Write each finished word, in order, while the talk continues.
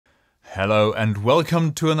Hello and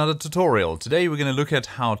welcome to another tutorial. Today we're going to look at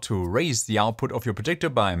how to raise the output of your projector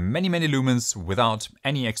by many lumens without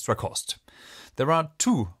any extra cost. There are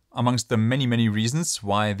two amongst the many reasons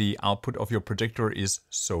why the output of your projector is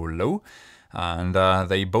so low, and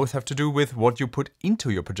they both have to do with what you put into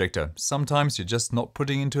your projector. Sometimes you're just not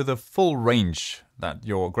putting into the full range that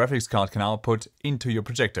your graphics card can output into your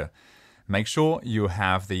projector. Make sure you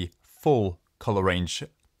have the full color range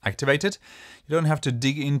activated. You don't have to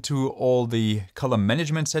dig into all the color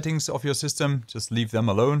management settings of your system, just leave them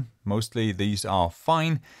alone. Mostly these are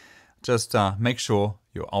fine. Just make sure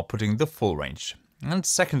you're outputting the full range. And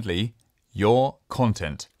secondly, your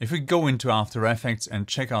content. If we go into After Effects and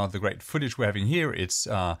check out the great footage we're having here, it's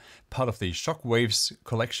part of the Shockwaves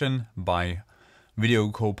collection by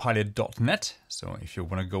videocopilot.net. So if you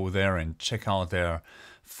want to go there and check out their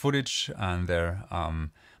footage and their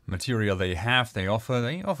material they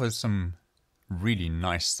offer some really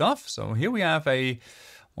nice stuff. So here we have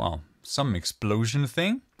some explosion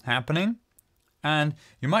thing happening, and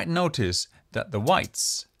you might notice that the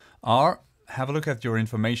whites are, have a look at your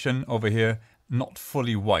information over here, not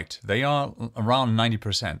fully white. They are around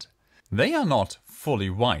 90%. They are not fully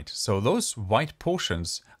white, so those white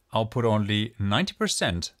portions output only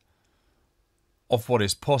 90% of what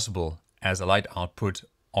is possible as a light output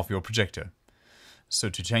of your projector. So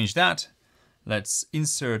to change that, let's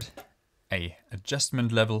insert a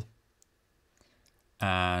adjustment level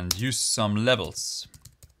and use some levels.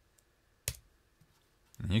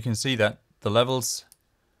 And you can see that the levels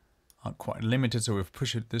are quite limited, so we've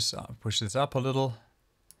pushed this up a little.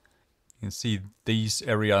 You can see these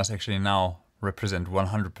areas actually now represent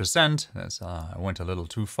 100%. That's I went a little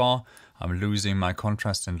too far. I'm losing my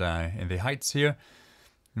contrast in the heights here,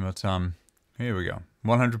 but here we go.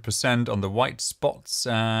 100% on the white spots,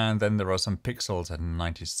 and then there are some pixels at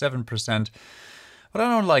 97%. But I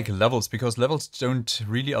don't like levels because levels don't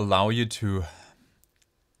really allow you to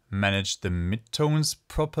manage the midtones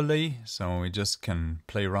properly. So we just can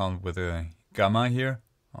play around with a gamma here.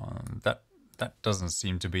 That doesn't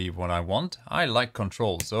seem to be what I want. I like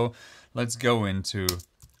control, so let's go into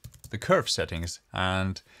the curve settings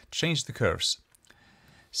and change the curves.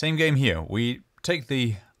 Same game here. We take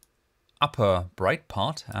the upper bright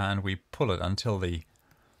part and we pull it until the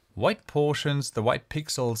white portions, the white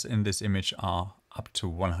pixels in this image are up to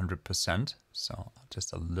 100%. So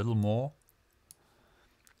just a little more.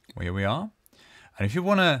 Here we are. And if you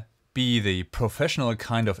want to be the professional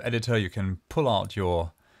kind of editor, you can pull out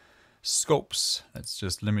your scopes. Let's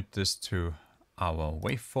just limit this to our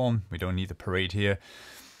waveform. We don't need the parade here.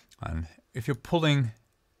 And if you're pulling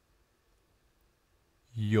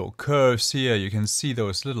your curves here, you can see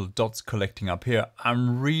those little dots collecting up here.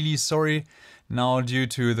 I'm really sorry now, due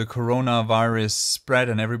to the coronavirus spread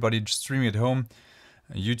and everybody streaming at home,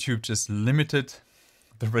 YouTube just limited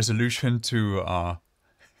the resolution to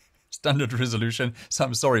standard resolution. So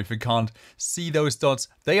I'm sorry if you can't see those dots.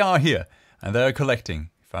 They are here and they're collecting.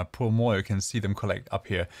 If I pull more, you can see them collect up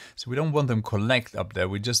here. So we don't want them collect up there.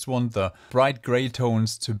 We just want the bright gray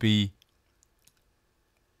tones to be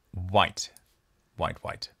white.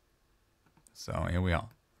 White. So here we are.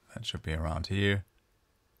 That should be around here.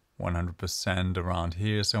 100% around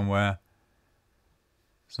here somewhere.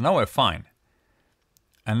 So now we're fine.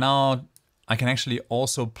 And now I can actually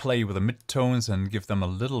also play with the midtones and give them a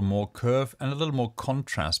little more curve and a little more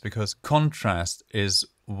contrast, because contrast is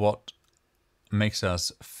what makes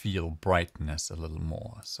us feel brightness a little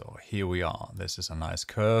more. So here we are. This is a nice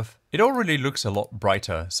curve. It already looks a lot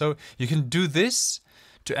brighter. So you can do this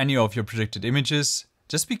to any of your projected images.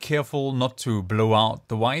 Just be careful not to blow out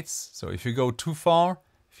the whites. So if you go too far,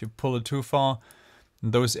 if you pull it too far,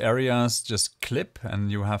 those areas just clip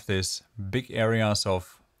and you have these big areas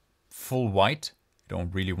of full white. You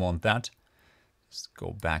don't really want that. Just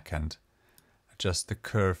go back and adjust the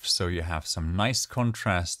curve so you have some nice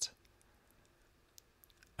contrast.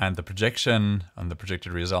 And the projection and the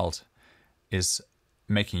projected result is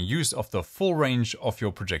making use of the full range of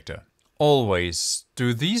your projector. Always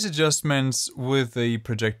do these adjustments with the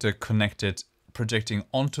projector connected, projecting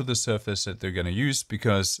onto the surface that they're going to use,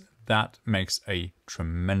 because that makes a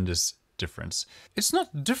tremendous difference. It's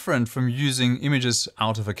not different from using images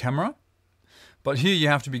out of a camera, but here you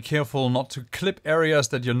have to be careful not to clip areas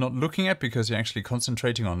that you're not looking at, because you're actually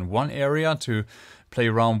concentrating on one area to play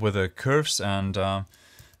around with the curves. And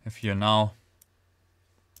if you're now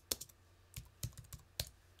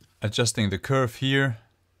adjusting the curve here,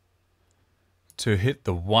 to hit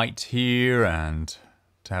the white here and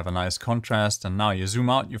to have a nice contrast, and now you zoom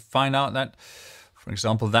out, you find out that, for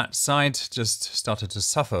example, that side just started to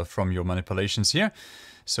suffer from your manipulations here.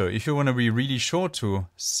 So if you want to be really sure to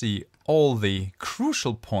see all the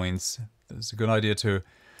crucial points, it's a good idea to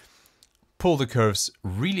pull the curves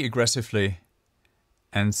really aggressively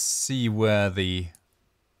and see where the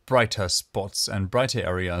brighter spots and brighter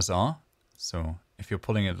areas are. So if you're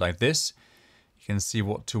pulling it like this, you can see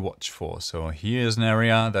what to watch for. So here's an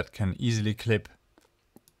area that can easily clip.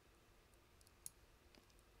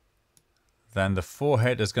 Then the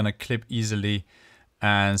forehead is going to clip easily.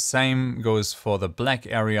 And same goes for the black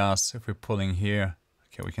areas. If we're pulling here,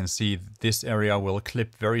 okay, we can see this area will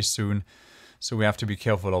clip very soon. So we have to be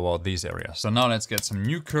careful about these areas. So now let's get some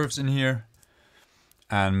new curves in here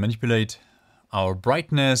and manipulate our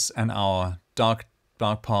brightness and our dark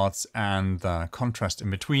parts and the contrast in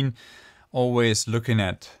between. Always looking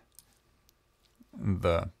at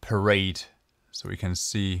the parade so we can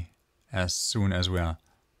see as soon as we are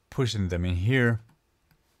pushing them in here.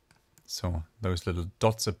 So those little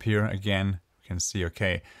dots appear again. We can see,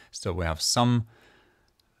 okay, still we have some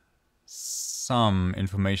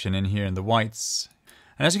information in here in the whites.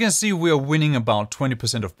 And as you can see, we are winning about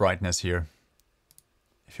 20% of brightness here.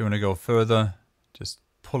 If you want to go further, just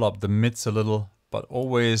pull up the mids a little, but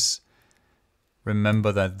always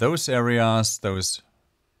remember that those areas, those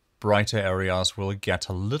brighter areas, will get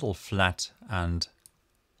a little flat and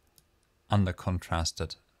under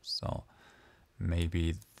contrasted. So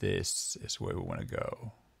maybe this is where we want to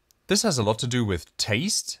go. This has a lot to do with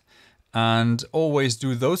taste, and always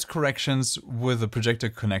do those corrections with the projector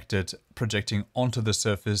connected, projecting onto the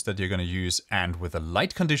surface that you're going to use and with the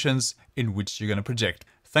light conditions in which you're going to project.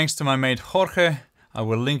 Thanks to my mate Jorge. I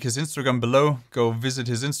will link his Instagram below. Go visit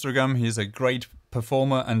his Instagram. He's a great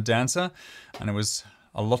performer and dancer, and it was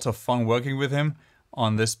a lot of fun working with him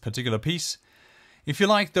on this particular piece. If you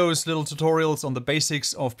like those little tutorials on the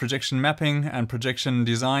basics of projection mapping and projection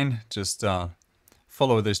design, just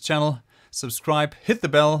follow this channel, subscribe, hit the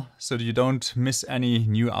bell so that you don't miss any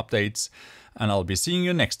new updates, and I'll be seeing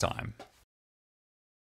you next time.